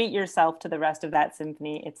treat yourself to the rest of that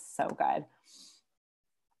symphony. It's so good.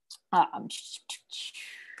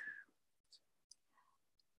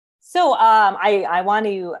 So I want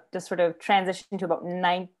to just sort of transition to about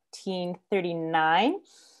 1939.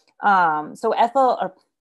 So Ethel, or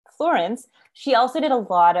Florence, she also did a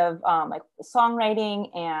lot of like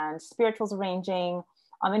songwriting and spirituals arranging.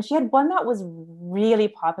 And she had one that was really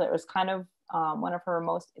popular. It was kind of one of her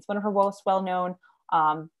most well-known,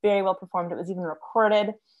 very well performed. It was even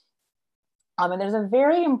recorded. And there's a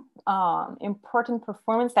very important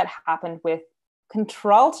performance that happened with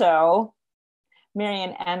contralto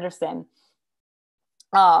Marian Anderson.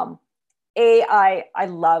 I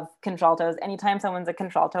love contraltos. Anytime someone's a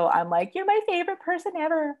contralto, I'm like, you're my favorite person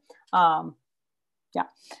ever. Yeah.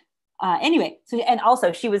 Anyway, so, and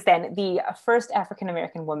also she was then the first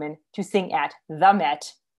African-American woman to sing at the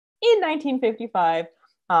Met in 1955.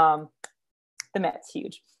 The Met's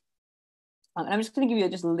huge. And I'm just going to give you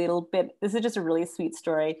just a little bit. This is just a really sweet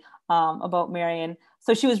story about Marian.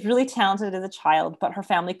 So she was really talented as a child, but her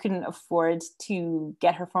family couldn't afford to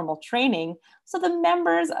get her formal training. So the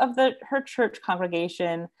members of her church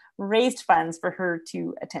congregation raised funds for her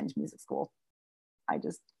to attend music school. I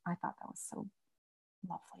thought that was so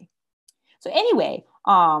lovely. So anyway,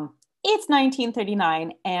 it's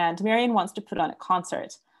 1939 and Marian wants to put on a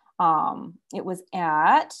concert. It was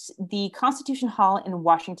at the Constitution Hall in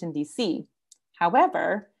Washington, D.C.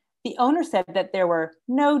 However, the owner said that there were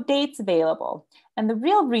no dates available. And the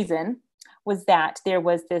real reason was that there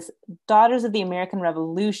was this Daughters of the American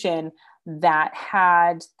Revolution that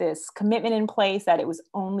had this commitment in place that it was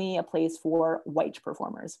only a place for white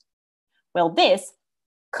performers. Well, this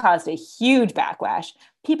caused a huge backlash.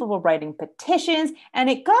 People were writing petitions, and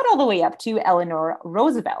it got all the way up to Eleanor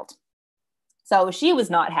Roosevelt. So she was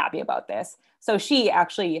not happy about this. So she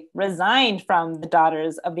actually resigned from the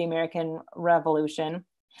Daughters of the American Revolution.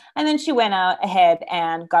 And then she went out ahead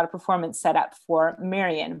and got a performance set up for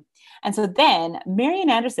Marian. And so then Marian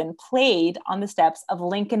Anderson played on the steps of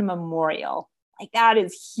Lincoln Memorial. Like, that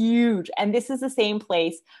is huge. And this is the same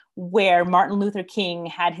place where Martin Luther King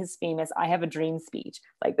had his famous I Have a Dream speech.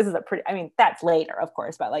 Like, this is a pretty, I mean, that's later, of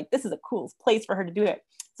course, but like, this is a cool place for her to do it.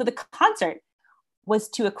 So the concert was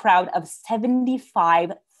to a crowd of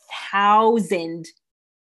 75,000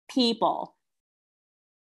 people.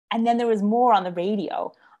 And then there was more on the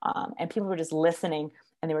radio, and people were just listening,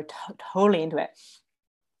 and they were totally into it.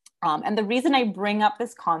 And the reason I bring up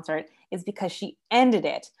this concert is because she ended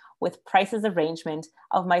it with Price's arrangement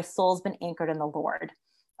of My Soul's Been Anchored in the Lord.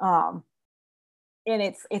 And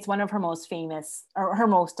it's one of her most famous, or her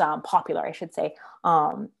most popular, I should say,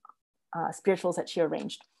 spirituals that she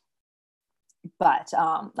arranged. But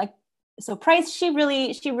so Price, she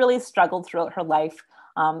really struggled throughout her life.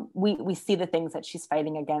 We see the things that she's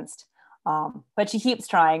fighting against, but she keeps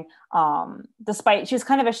trying. Despite, she was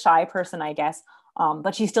kind of a shy person, I guess,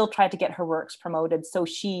 but she still tried to get her works promoted. So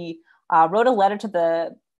she wrote a letter to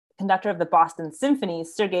the conductor of the Boston Symphony,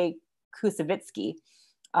 Sergei Kusevitsky,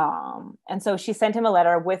 and so she sent him a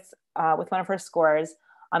letter with one of her scores.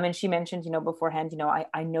 And she mentioned, beforehand,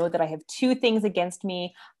 I know that I have two things against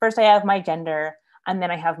me. First, I have my gender, and then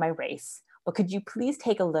I have my race. But could you please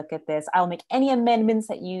take a look at this? I'll make any amendments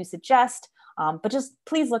that you suggest, but just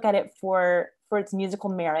please look at it for its musical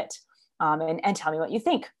merit, and tell me what you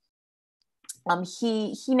think.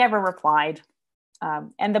 He never replied,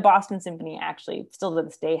 and the Boston Symphony actually, still to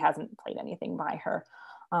this day, hasn't played anything by her.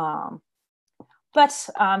 But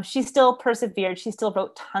she still persevered. She still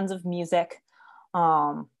wrote tons of music.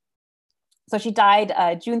 So she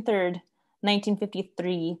died June 3rd,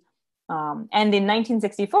 1953. And in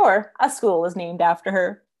 1964, a school was named after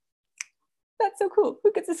her. That's so cool.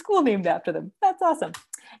 Who gets a school named after them? That's awesome.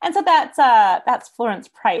 And so that's Florence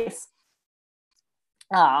Price.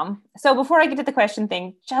 So before I get to the question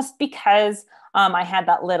thing, just because I had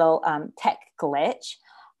that little tech glitch,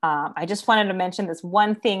 I just wanted to mention this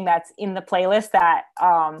one thing that's in the playlist that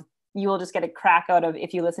you will just get a crack out of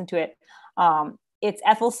if you listen to it. It's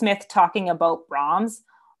Ethel Smyth talking about Brahms.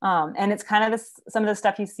 And it's kind of some of the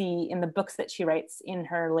stuff you see in the books that she writes in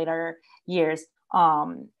her later years.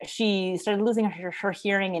 She started losing her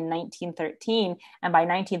hearing in 1913. And by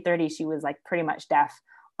 1930, she was like pretty much deaf.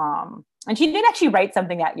 And she did actually write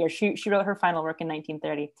something that year. She wrote her final work in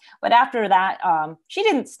 1930. But after that, she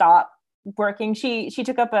didn't stop working. She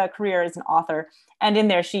took up a career as an author. And in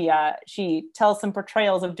there, she tells some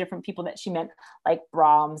portrayals of different people that she met, like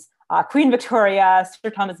Brahms, Queen Victoria, Sir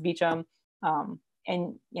Thomas Beecham.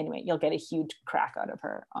 And anyway, you'll get a huge crack out of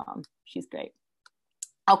her. She's great.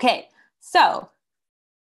 Okay, so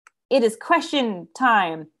it is question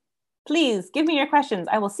time. Please give me your questions.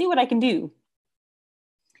 I will see what I can do.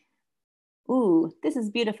 Ooh, this is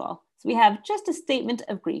beautiful. So we have just a statement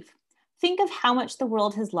of grief. Think of how much the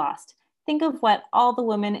world has lost. Think of what all the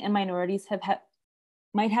women and minorities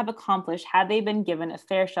might have accomplished had they been given a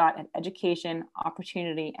fair shot at education,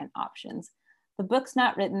 opportunity, and options. The book's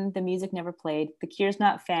not written, the music never played, the cures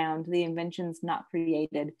not found, the inventions not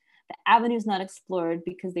created, the avenues not explored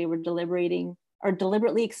because they were deliberately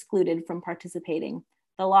excluded from participating.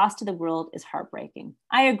 The loss to the world is heartbreaking.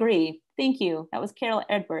 I agree. Thank you. That was Carol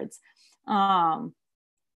Edwards.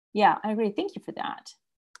 Yeah, I agree. Thank you for that.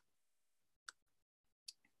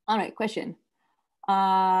 All right, question.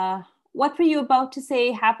 What were you about to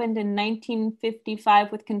say happened in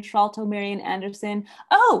 1955 with contralto Marian Anderson?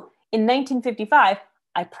 Oh, in 1955,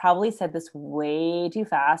 I probably said this way too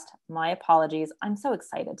fast. My apologies. I'm so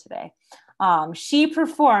excited today. She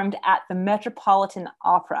performed at the Metropolitan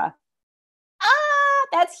Opera. Ah,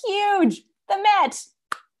 that's huge. The Met.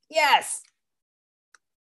 Yes.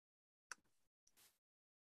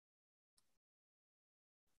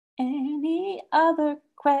 Any other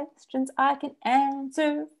questions I can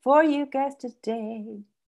answer for you guys today?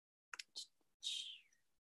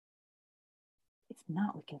 If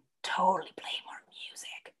not, we can totally play more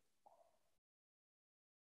music.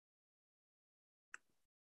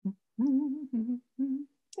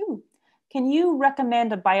 Ooh. Can you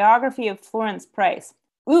recommend a biography of Florence Price?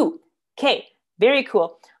 Ooh, okay, very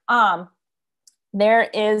cool. There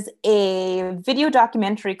is a video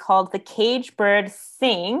documentary called The Caged Bird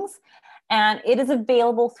Sings, and it is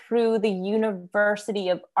available through the University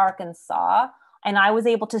of Arkansas. And I was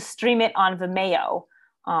able to stream it on Vimeo,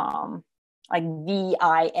 like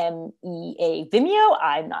V-I-M-E-A, Vimeo.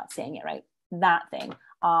 I'm not saying it right, that thing.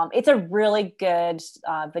 It's a really good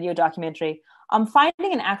video documentary.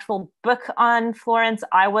 Finding an actual book on Florence,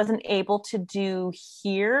 I wasn't able to do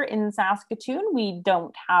here in Saskatoon. We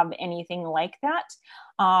don't have anything like that.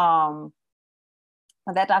 But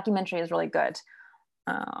that documentary is really good.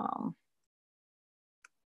 Yeah.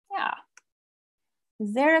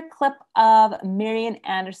 Is there a clip of Marian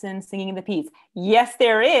Anderson singing the piece? Yes,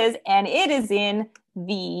 there is. And it is in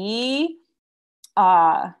the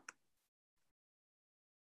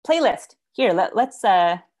playlist. Here, let's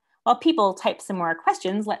while people type some more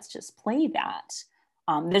questions, let's just play that.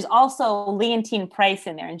 There's also Leontine Price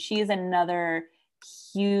in there, and she is another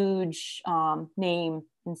huge name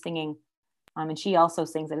in singing. And she also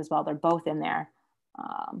sings it as well. They're both in there.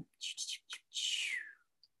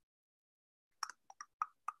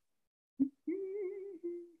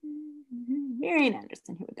 Marian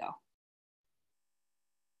Anderson, here we go.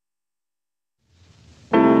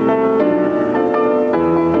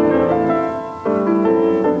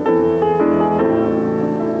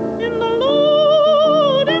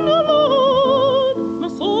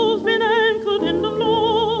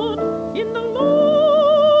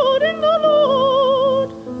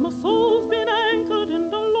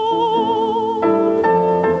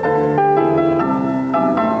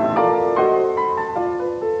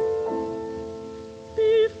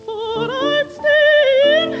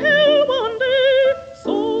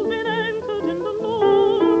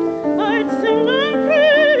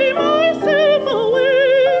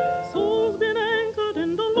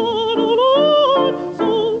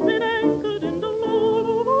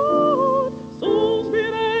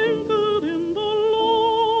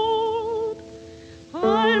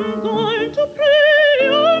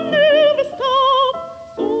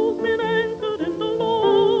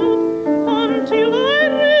 Until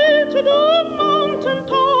I reach the mountain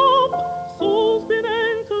top, souls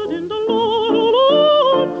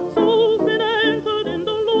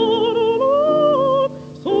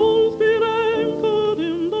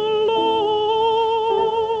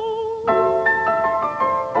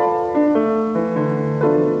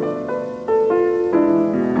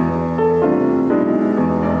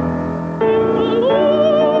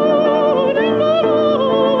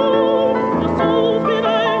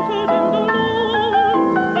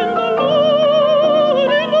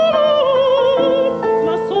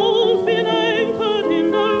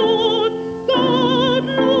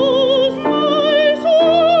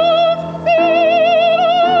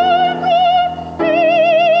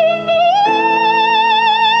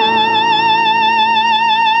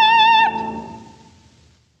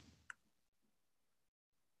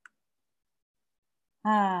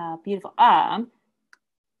Beautiful.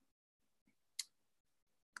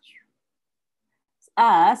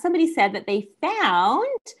 Somebody said that they found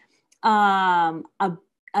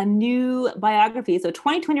a new biography. So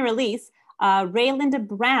 2020 release, Raylinda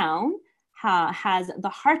Brown has The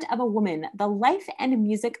Heart of a Woman, The Life and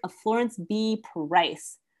Music of Florence B.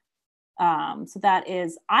 Price. So that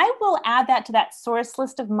is, I will add that to that source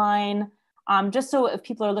list of mine, just so if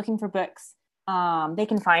people are looking for books, they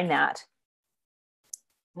can find that.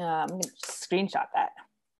 I'm going to screenshot that.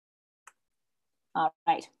 All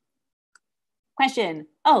right. Question.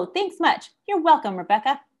 Oh, thanks much. You're welcome,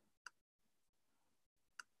 Rebecca.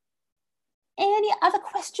 Any other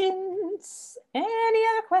questions? Any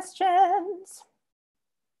other questions?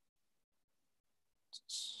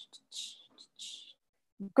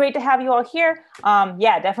 Great to have you all here.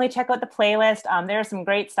 Yeah, definitely check out the playlist. There's some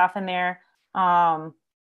great stuff in there.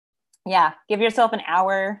 Yeah, give yourself an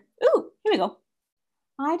hour. Ooh, here we go.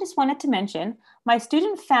 I just wanted to mention, my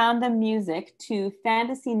student found the music to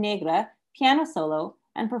Fantasy Negra piano solo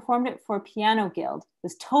and performed it for Piano Guild. It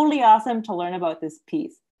was totally awesome to learn about this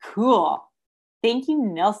piece. Cool. Thank you,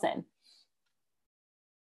 Nelson.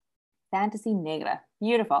 Fantasy Negra.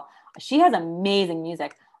 Beautiful. She has amazing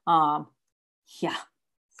music. Yeah,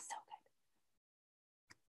 so good.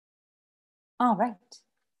 All right.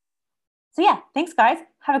 So yeah, thanks guys.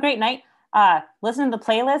 Have a great night. Listen to the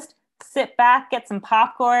playlist, sit back, get some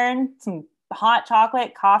popcorn, some hot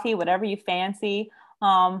chocolate, coffee, whatever you fancy.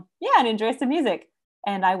 Yeah, and enjoy some music.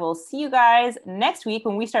 And I will see you guys next week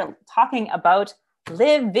when we start talking about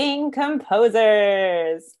living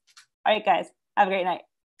composers. All right, guys, have a great night.